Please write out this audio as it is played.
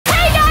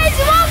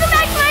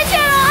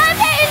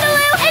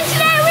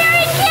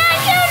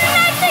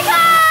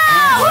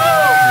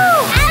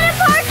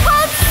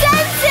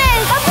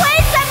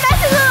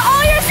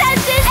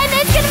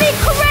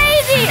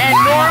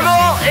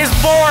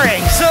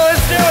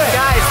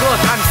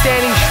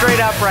straight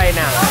up right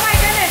now. Oh my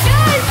goodness.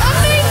 Guys, I'm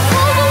being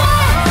pulled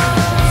away.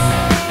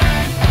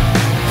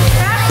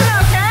 Captain,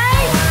 okay?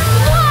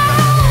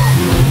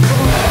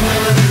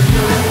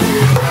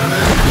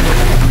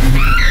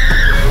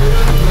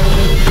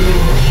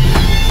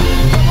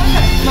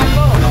 My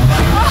phone.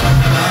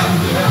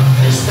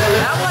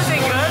 That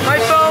wasn't good.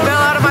 My phone fell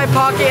out of my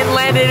pocket and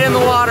landed in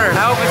the water.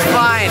 I hope it's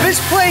fine.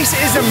 This place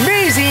is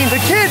amazing. The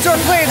kids are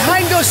playing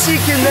hide and go seek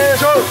in there.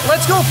 So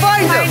let's go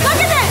find them. Look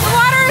at this. The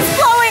water is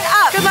flowing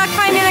up. Good luck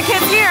finding the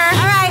kids here.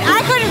 All right,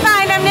 I couldn't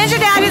find them. Ninja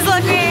Daddy's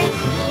looking.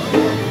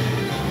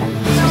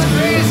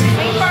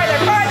 Farther,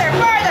 farther,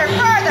 farther,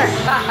 farther.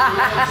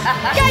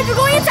 Guys, we're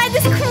going inside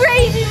this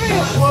crazy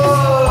room.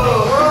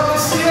 Whoa, we're on the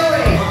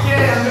ceiling.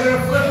 Okay, I'm doing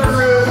a flipper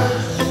room.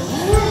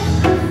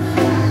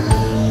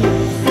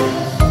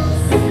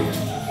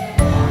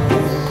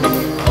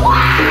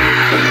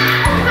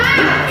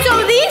 So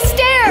these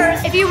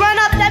stairs, if you run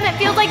up them, it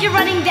feels like you're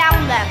running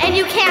down them, and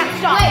you can't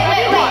stop.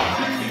 Wait.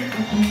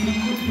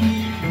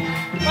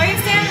 Why are you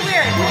standing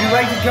weird? Would you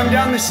like to come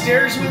down the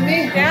stairs with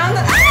me? Down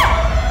the.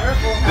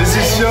 This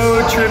is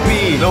so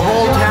trippy. The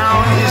whole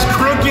town is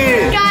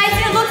crooked. Guys,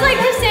 it looks like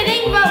we're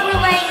sitting, but we're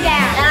laying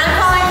down. And I'm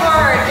falling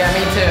forward. Yeah,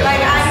 me too.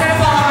 Like, I'm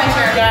gonna fall on my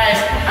shirt. Guys,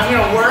 I'm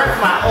gonna work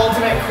my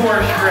ultimate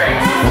core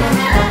strength.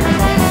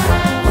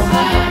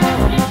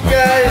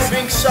 Guys,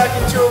 being sucked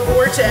into a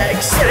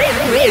vortex.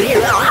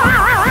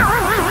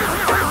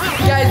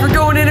 Guys, we're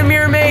going in a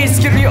mirror maze. It's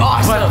gonna be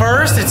awesome. But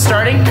first, it's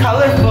starting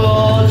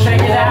colorful.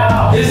 Check it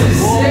out. This is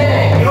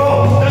sick.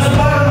 Yo, there's a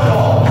bug on the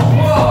wall.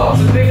 Whoa,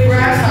 it's a big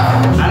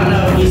grasshopper. I don't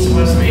know if he's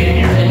supposed to be in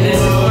here. And this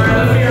is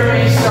where the mirror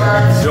maze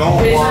starts.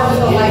 Don't walk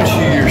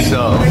into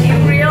yourself. Are you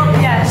real?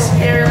 Yes,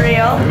 you're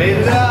real. Made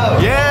it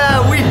out.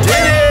 Yeah, we did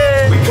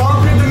it. We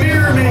conquered the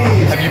mirror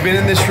maze. Have you been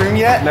in this room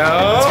yet?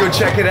 No. Let's go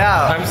check it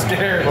out. I'm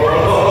scared. Oh,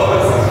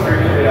 this is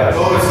freaking out.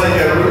 Oh, it's like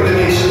a room that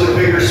makes you look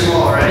big or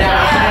small, right?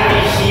 Yeah, it's gonna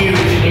be huge,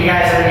 and you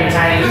guys are gonna be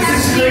tiny. This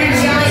is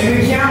crazy. In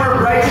the camera,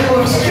 Brighton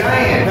looks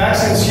giant.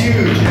 Paxton's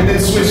huge. And then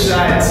switch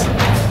sides.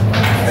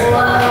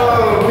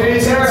 Whoa,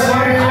 Payton's huge.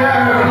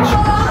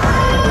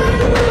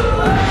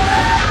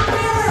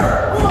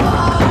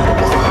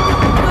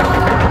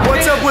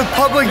 What's up with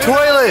public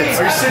toilets?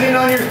 Are you sitting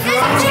on your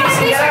throne?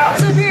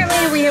 So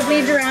apparently we have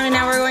waved around and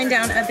now we're going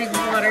down a big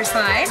water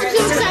slide. I'm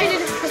so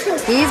excited.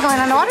 He's going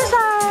on the water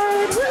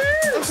slide.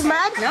 Woohoo! It's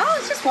mud? No,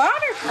 it's just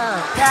water.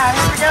 Oh. Yeah,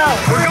 here we go.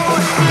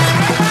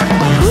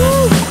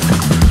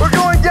 We're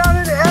going down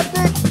an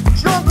epic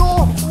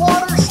jungle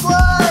water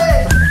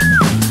slide.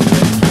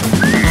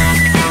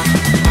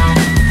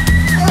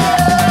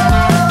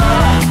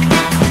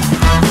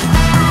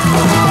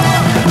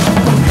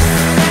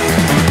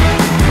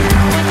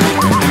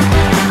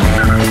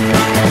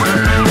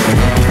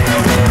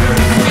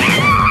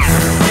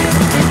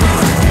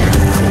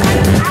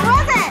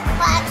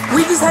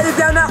 We just headed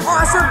down that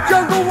awesome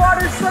jungle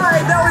water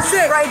slide. That was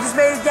it. Right, just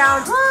made it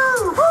down.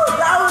 Woo!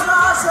 That was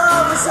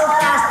awesome! It was so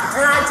fast,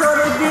 and I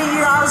totally beat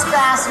you. I was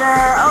faster.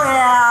 Oh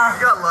yeah!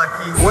 You got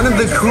lucky. One of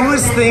the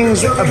coolest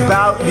things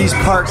about these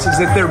parks is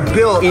that they're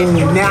built in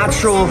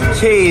natural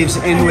caves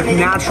and with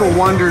natural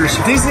wonders.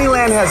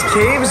 Disneyland has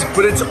caves,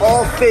 but it's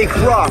all fake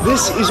rock.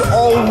 This is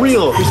all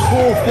real. This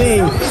whole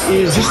thing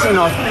is just an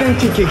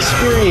authentic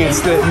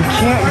experience that you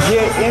can't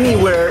get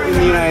anywhere in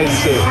the United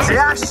States. Hey,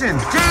 Ashton,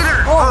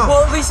 Gator! Oh,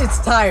 well, at least it's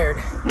tired.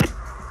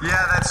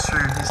 Yeah, that's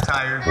true. He's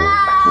tired.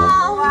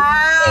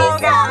 Wow,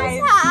 guys.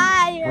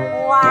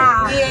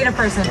 Wow! He ate a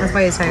person. That's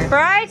why he's tired.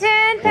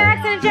 Brighton,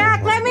 Paxton, and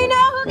Jack, let me know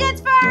who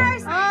gets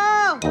first.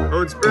 Oh.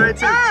 Oh, it's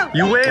Brighton. Oh.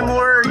 You weigh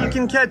more, you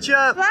can catch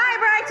up. Fly,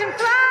 Brighton,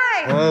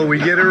 fly. Oh, we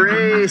get a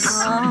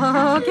race.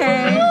 Oh,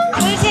 okay. I'm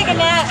gonna take a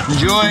nap.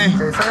 Enjoy.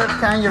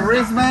 Can your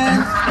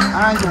wristband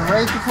and you're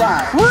ready to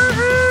fly.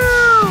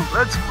 Woohoo!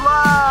 Let's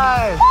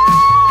fly.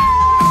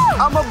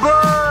 I'm a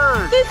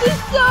bird. This is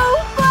so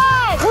fun.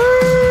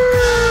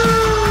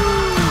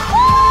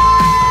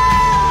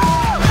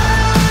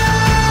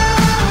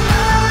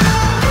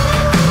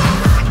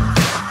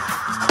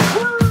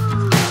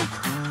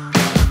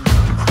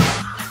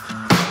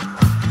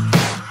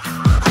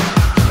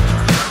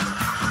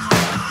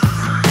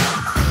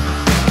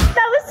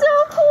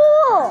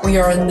 We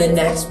are in the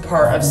next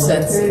part of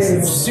Xenses.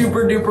 It's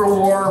super duper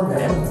warm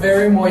and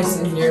very moist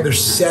in here.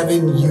 There's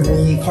 7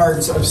 unique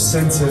parts of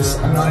Xenses.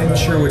 I'm not even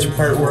sure which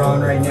part we're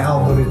on right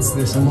now, but it's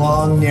this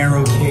long,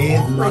 narrow cave.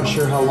 I'm not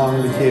sure how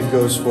long the cave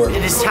goes for.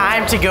 It is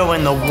time to go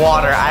in the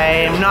water. I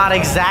am not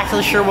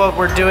exactly sure what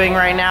we're doing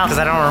right now because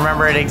I don't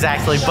remember it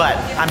exactly, but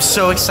I'm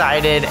so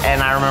excited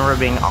and I remember it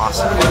being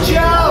awesome.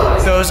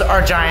 Those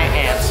are giant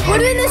ants. We're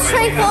doing this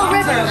Tranquil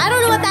River. I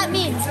don't know what that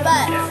means,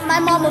 but my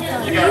mom will tell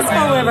me.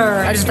 Peaceful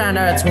river. I just found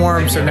out it's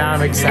warm, so now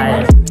I'm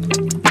excited.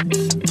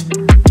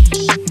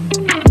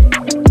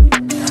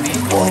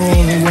 Oh,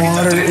 the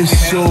water is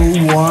so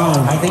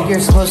warm. I think you're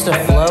supposed to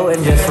float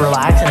and just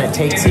relax and it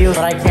takes you,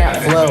 but I can't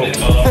float.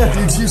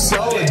 You're too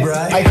solid,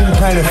 Brad. I can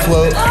kind of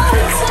float. Oh,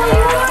 it's so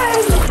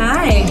warm.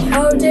 Hi.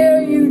 How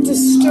dare you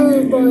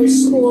disturb our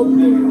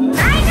slumber?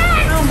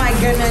 Oh my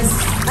goodness.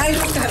 I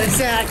just gotta say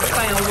attacked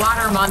by a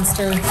water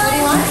monster. What do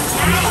you want?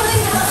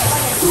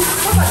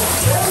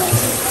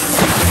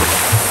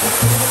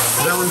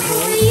 That one's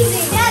cool.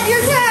 Easy. Dad, your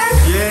turn.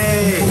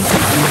 Yay!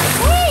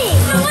 Wait,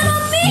 the one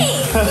on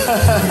me.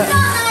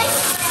 Not nice.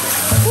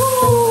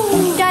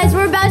 Woo. Guys,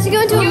 we're about to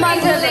go into a mud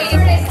river.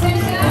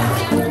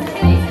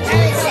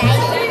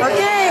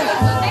 Okay.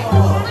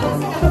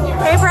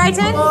 Hey,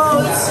 Payton.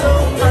 Oh, it's so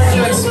hard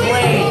to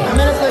explain. I'm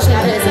gonna push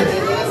into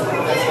it.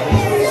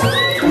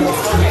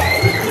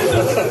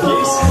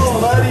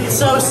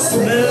 So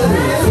smooth.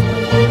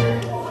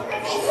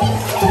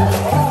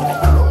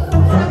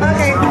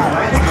 Okay.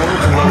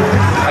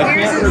 I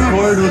can't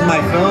record with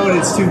my phone,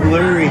 it's too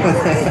blurry.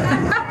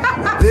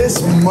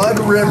 This mud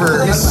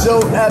river is so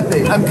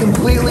epic. I'm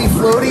completely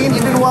floating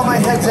even while my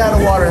head's out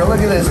of water. Look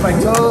at this, my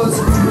toes,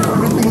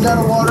 everything's out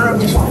of water. I'm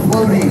just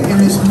floating in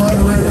this mud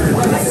river.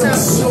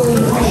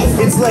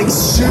 It's like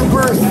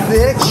super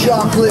thick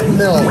chocolate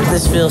milk.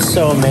 This feels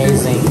so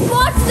amazing.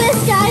 Watch this,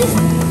 guys.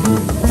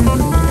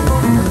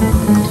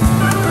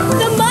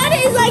 The mud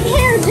is like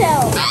hair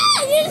gel.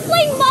 You just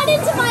like mud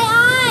into my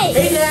eye.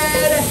 Hey,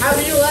 Dad, how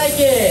do you like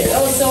it?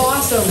 That was so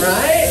awesome,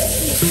 right?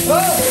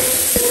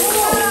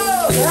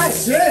 Oh!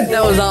 That's it.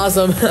 That was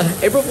awesome.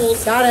 April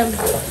Fool's got him.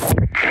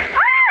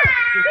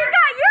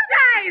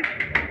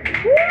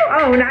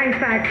 Oh, nice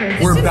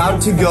action. We're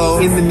about to go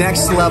in the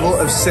next level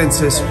of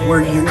Xenses where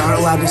you're not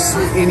allowed to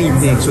see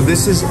anything. So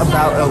this is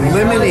about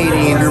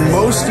eliminating your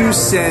most used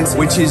sense,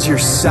 which is your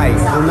sight.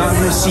 We're not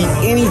going to see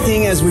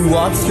anything as we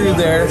walk through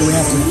there. We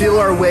have to feel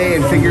our way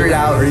and figure it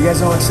out. Are you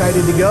guys all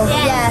excited to go?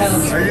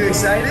 Yes. Are you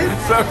excited?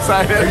 So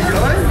excited. Are you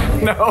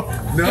going? No.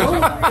 No?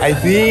 I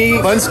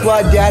think Fun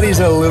Squad Daddy's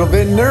a little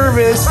bit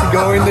nervous to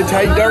go in the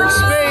tight dark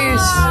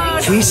space.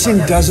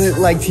 Kaysen doesn't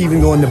like to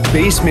even go in the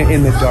basement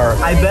in the dark.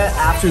 I bet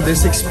after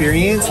this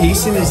experience,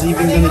 Kaysen is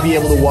even going to be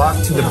able to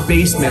walk to the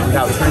basement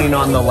without turning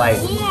on the light.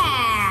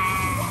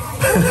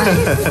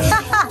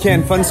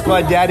 Can Fun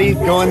Squad Daddy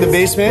go in the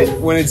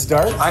basement when it's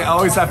dark? I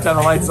always have to have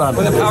the lights on.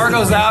 When the power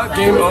goes out,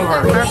 game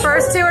over. Our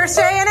first two are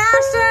Shay and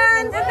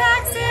Ashton. And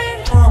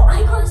Maxon.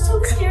 I got so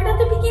scared at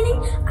the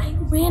beginning. I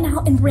ran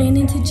out and ran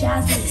into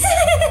Jasmine.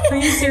 Are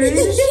you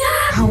serious?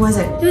 Yeah. How was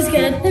it? It was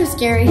good. It was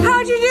scary.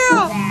 How'd you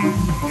do?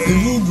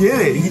 He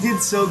did it. He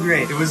did so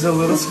great. It was a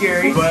little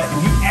scary, but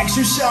he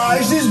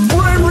exercised his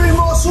bravery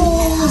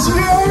muscles.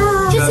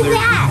 Yeah. Just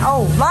that.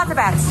 Oh, lots of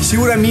bats. See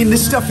what I mean?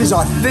 This stuff is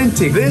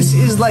authentic. This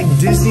is like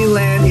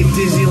Disneyland if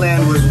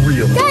Disneyland was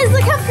real. Guys,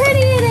 look how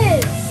pretty it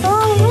is.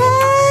 Oh,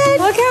 what?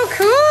 Look how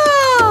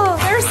cool.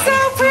 They're so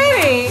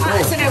pretty.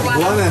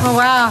 Iguana. Oh,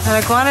 wow. The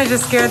iguana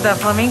just scared the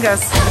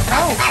flamingos.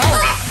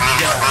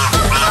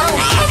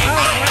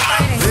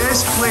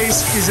 This place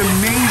is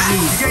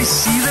amazing. You guys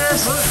see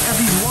this? Look at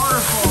these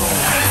waterfalls.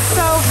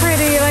 So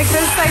pretty. Like,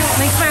 this like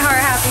makes my heart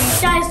happy.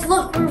 Guys,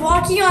 look, we're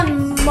walking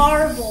on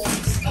marbles.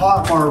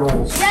 Hot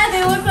marbles. Yeah,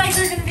 they look like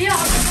they're gonna be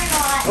hot, but they're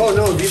not. Oh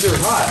no, these are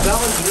hot. That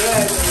one's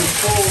red and it's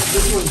cold.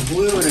 This one's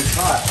blue and it's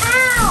hot.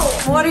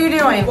 Ow! What are you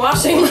doing?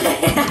 Washing my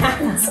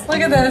hands. Look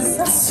at this.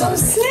 That's so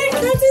sick.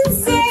 That's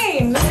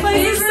insane. This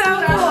place is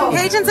so cool.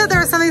 Payton said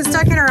there was something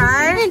stuck in her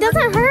eye. It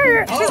doesn't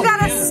hurt. She's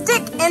got a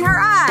stick in her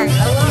eye.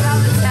 I love how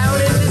the town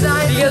is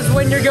designed because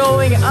when you're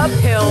going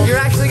uphill, you're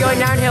actually going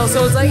downhill.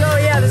 So it's like, oh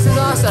yeah, this is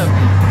awesome.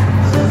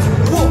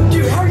 Whoa,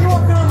 dude, how are you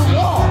walking on the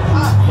wall?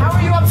 How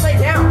are you upside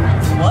down?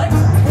 What?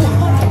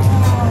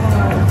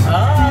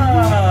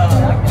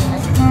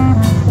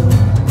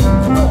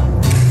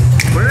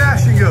 Where did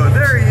Ashton go?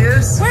 There he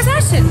is. Where's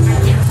Ashton?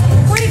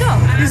 Where'd he go?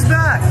 He's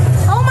back.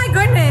 Oh my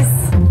goodness.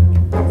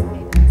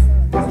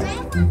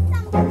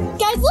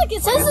 Guys, look,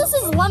 it says this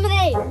is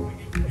lemonade.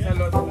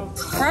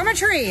 From a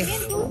tree.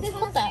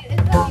 What the?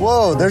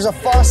 Whoa, there's a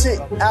faucet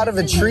out of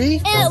a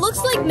tree? And it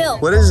looks like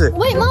milk. What is it?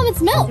 Wait, Mom,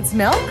 it's milk. It's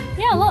milk?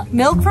 Yeah, look.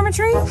 Milk from a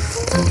tree?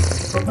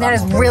 That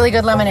is really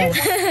good lemonade.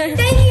 Thank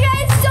you